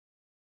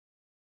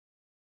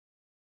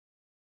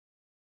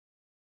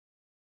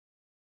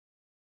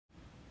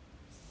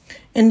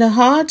In the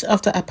heart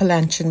of the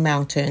Appalachian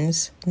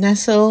Mountains,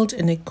 nestled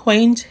in a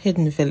quaint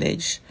hidden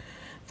village,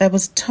 there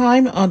was a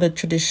time-honored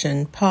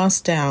tradition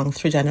passed down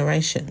through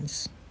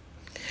generations.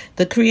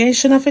 The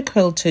creation of a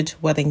quilted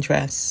wedding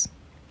dress.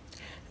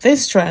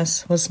 This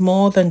dress was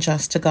more than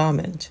just a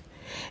garment.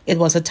 It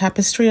was a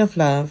tapestry of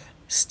love,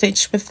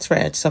 stitched with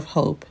threads of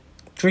hope,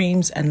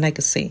 dreams, and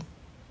legacy.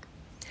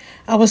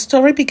 Our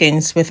story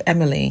begins with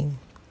Emily,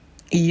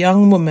 a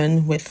young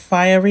woman with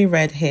fiery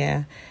red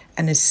hair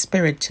and a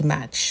spirit to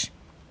match.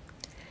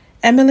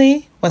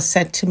 Emily was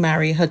set to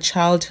marry her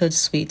childhood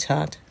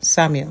sweetheart,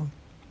 Samuel,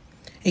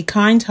 a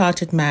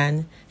kind-hearted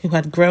man who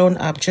had grown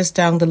up just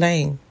down the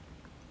lane.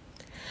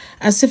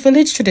 As a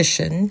village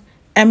tradition,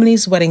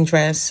 Emily's wedding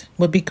dress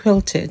would be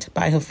quilted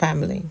by her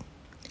family,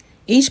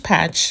 each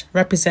patch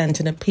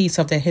representing a piece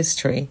of their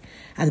history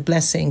and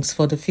blessings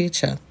for the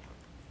future.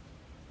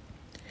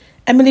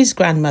 Emily's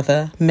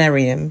grandmother,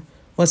 Miriam,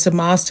 was the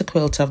master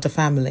quilter of the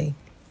family.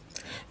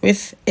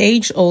 With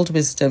age-old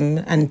wisdom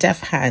and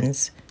deft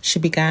hands, she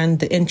began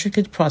the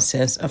intricate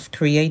process of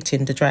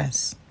creating the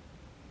dress.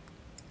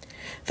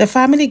 The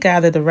family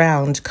gathered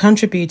around,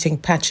 contributing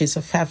patches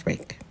of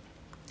fabric,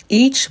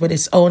 each with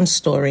its own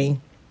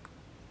story.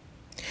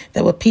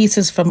 There were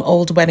pieces from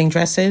old wedding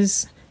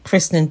dresses,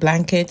 christening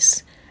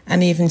blankets,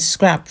 and even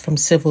scrap from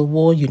Civil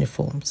War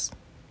uniforms.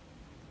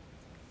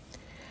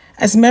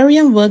 As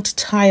Miriam worked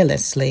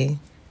tirelessly,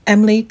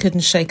 Emily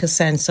couldn't shake a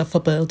sense of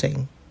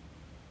foreboding.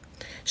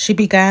 She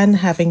began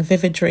having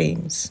vivid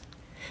dreams,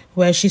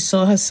 where she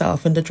saw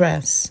herself in the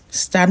dress,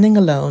 standing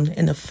alone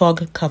in a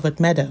fog-covered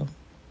meadow.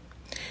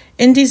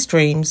 In these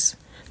dreams,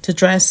 the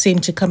dress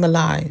seemed to come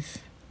alive,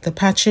 the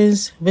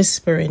patches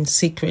whispering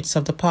secrets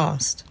of the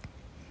past.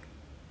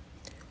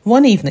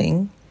 One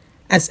evening,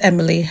 as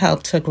Emily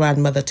helped her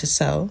grandmother to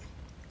sew,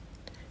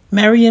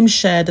 Miriam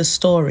shared a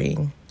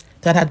story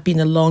that had been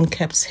a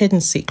long-kept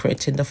hidden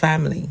secret in the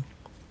family.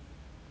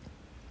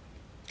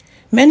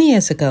 Many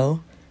years ago,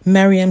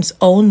 Miriam's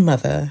own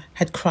mother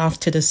had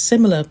crafted a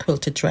similar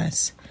quilted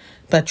dress,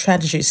 but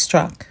tragedy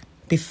struck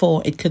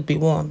before it could be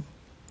worn.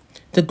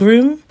 The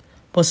groom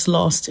was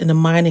lost in a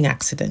mining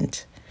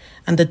accident,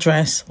 and the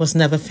dress was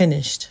never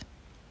finished.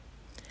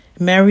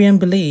 Miriam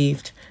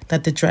believed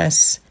that the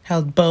dress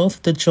held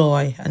both the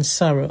joy and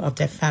sorrow of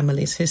their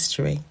family's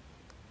history.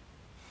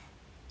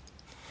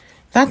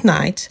 That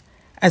night,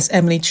 as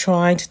Emily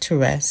tried to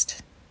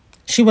rest,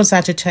 she was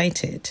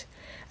agitated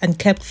and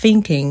kept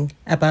thinking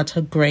about her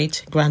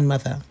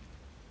great-grandmother,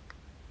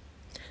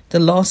 the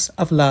loss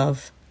of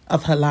love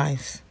of her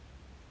life.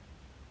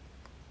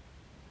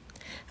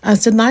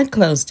 As the night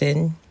closed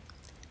in,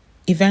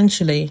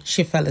 eventually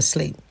she fell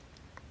asleep.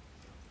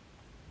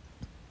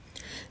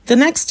 The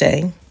next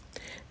day,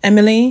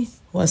 Emily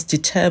was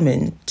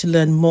determined to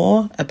learn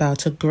more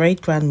about her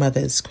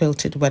great-grandmother's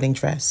quilted wedding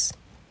dress.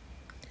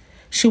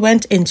 She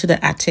went into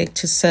the attic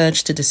to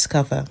search to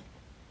discover.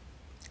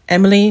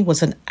 Emily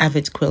was an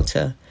avid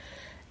quilter,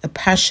 a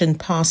passion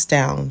passed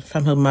down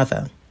from her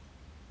mother.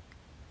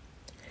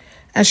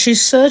 As she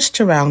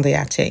searched around the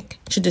attic,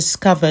 she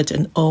discovered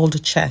an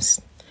old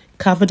chest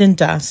covered in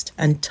dust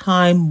and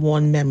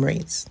time-worn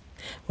memories.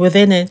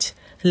 Within it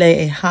lay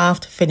a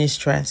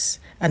half-finished dress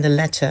and a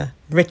letter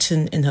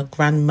written in her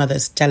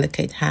grandmother's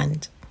delicate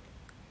hand.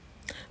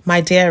 "My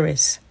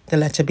dearest," the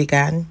letter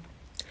began,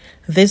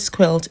 "this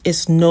quilt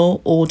is no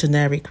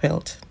ordinary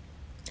quilt.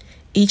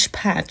 Each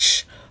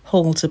patch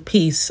holds a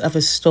piece of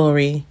a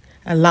story,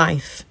 a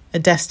life, a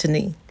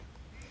destiny.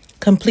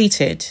 Complete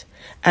it,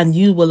 and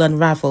you will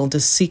unravel the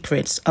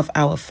secrets of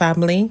our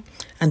family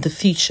and the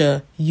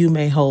future you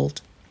may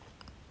hold."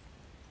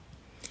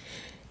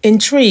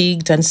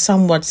 Intrigued and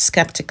somewhat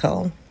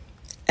skeptical,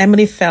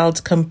 Emily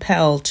felt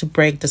compelled to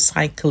break the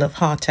cycle of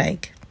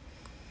heartache.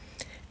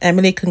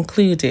 Emily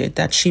concluded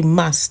that she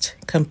must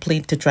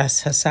complete the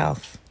dress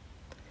herself.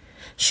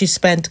 She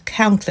spent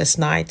countless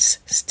nights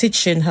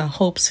stitching her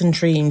hopes and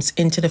dreams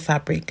into the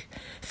fabric,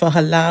 for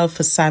her love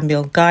for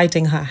Samuel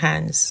guiding her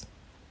hands.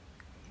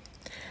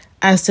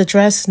 As the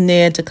dress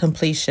neared the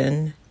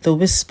completion, the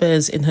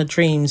whispers in her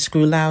dreams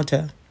grew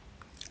louder,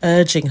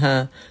 urging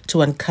her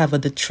to uncover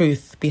the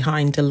truth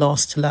behind the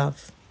lost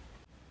love.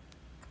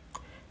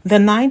 The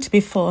night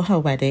before her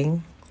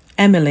wedding,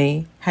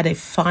 Emily had a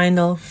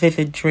final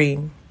vivid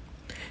dream.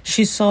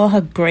 She saw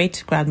her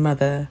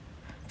great-grandmother,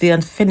 the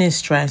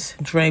unfinished dress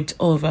draped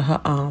over her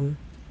arm,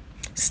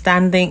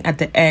 standing at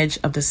the edge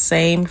of the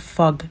same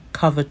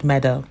fog-covered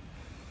meadow.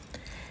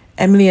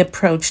 Emily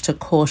approached her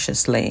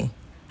cautiously,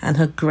 and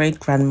her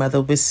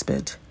great-grandmother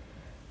whispered,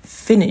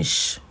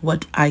 "Finish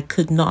what I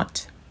could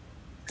not.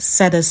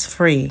 Set us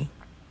free."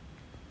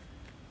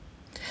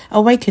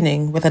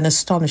 Awakening with an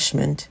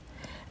astonishment,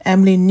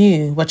 Emily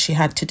knew what she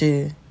had to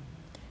do.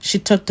 She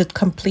took the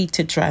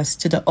completed dress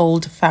to the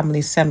old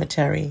family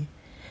cemetery,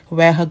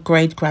 where her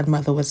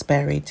great-grandmother was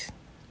buried.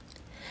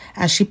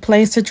 As she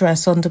placed the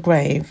dress on the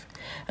grave,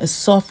 a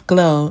soft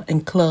glow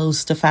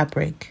enclosed the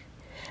fabric,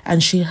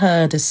 and she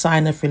heard a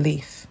sign of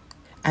relief,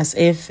 as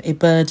if a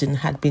burden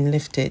had been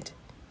lifted.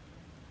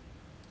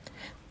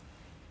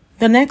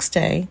 The next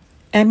day,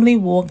 Emily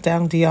walked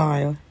down the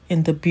aisle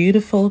in the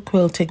beautiful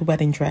quilted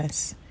wedding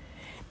dress,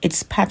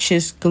 its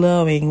patches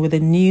glowing with a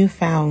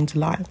newfound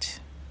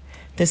light.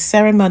 The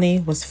ceremony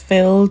was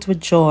filled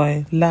with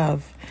joy,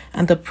 love,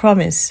 and the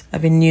promise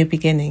of a new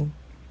beginning.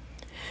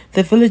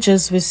 The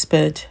villagers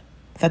whispered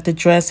that the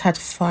dress had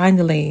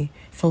finally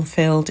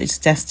fulfilled its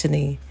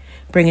destiny,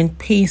 bringing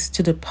peace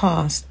to the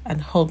past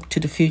and hope to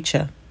the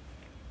future.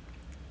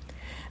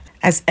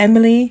 As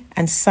Emily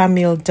and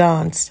Samuel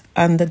danced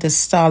under the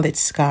starlit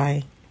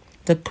sky,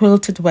 the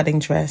quilted wedding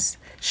dress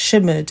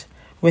shimmered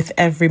with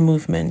every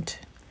movement,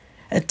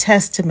 a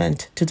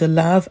testament to the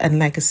love and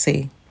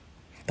legacy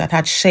that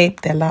had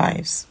shaped their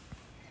lives.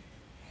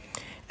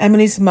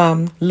 Emily's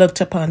mum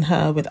looked upon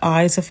her with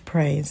eyes of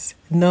praise,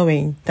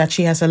 knowing that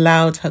she has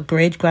allowed her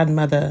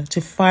great-grandmother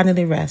to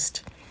finally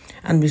rest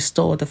and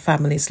restore the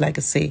family's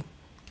legacy.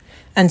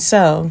 And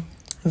so,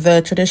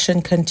 the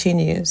tradition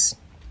continues.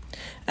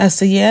 As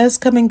the years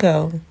come and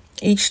go,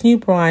 each new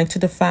bride to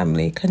the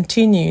family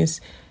continues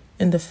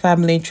in the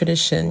family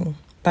tradition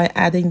by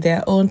adding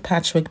their own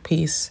patchwork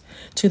piece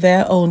to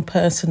their own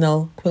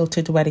personal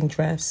quilted wedding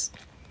dress.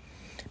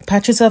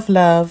 Patches of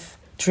love,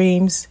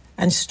 dreams,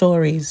 and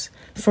stories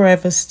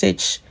forever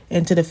stitched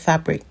into the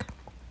fabric.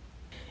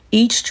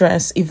 Each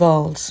dress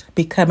evolves,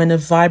 becoming a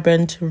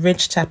vibrant,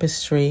 rich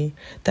tapestry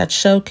that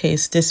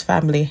showcases this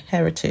family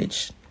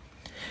heritage.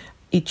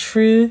 A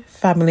true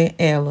family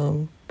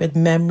heirloom with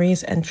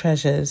memories and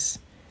treasures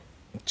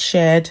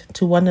shared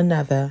to one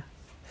another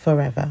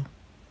forever.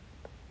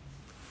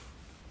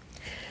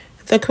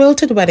 The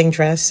quilted wedding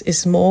dress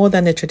is more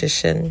than a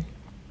tradition.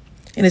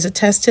 It is a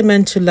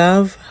testament to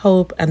love,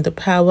 hope, and the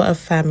power of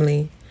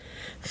family.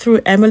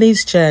 Through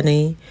Emily's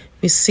journey,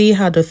 we see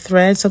how the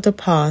threads of the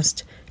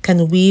past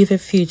can weave a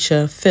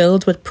future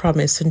filled with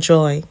promise and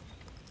joy.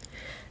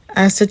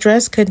 As the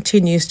dress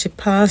continues to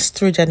pass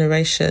through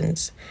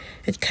generations,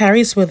 it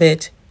carries with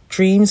it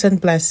dreams and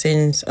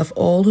blessings of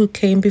all who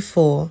came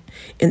before,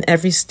 in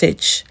every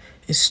stitch,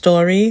 a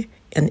story,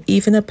 and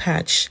even a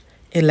patch,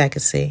 a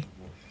legacy.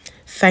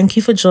 Thank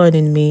you for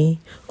joining me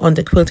on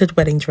the quilted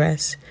wedding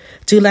dress.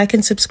 Do like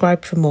and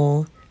subscribe for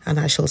more, and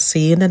I shall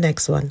see you in the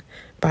next one.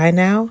 Bye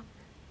now,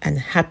 and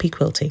happy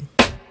quilting.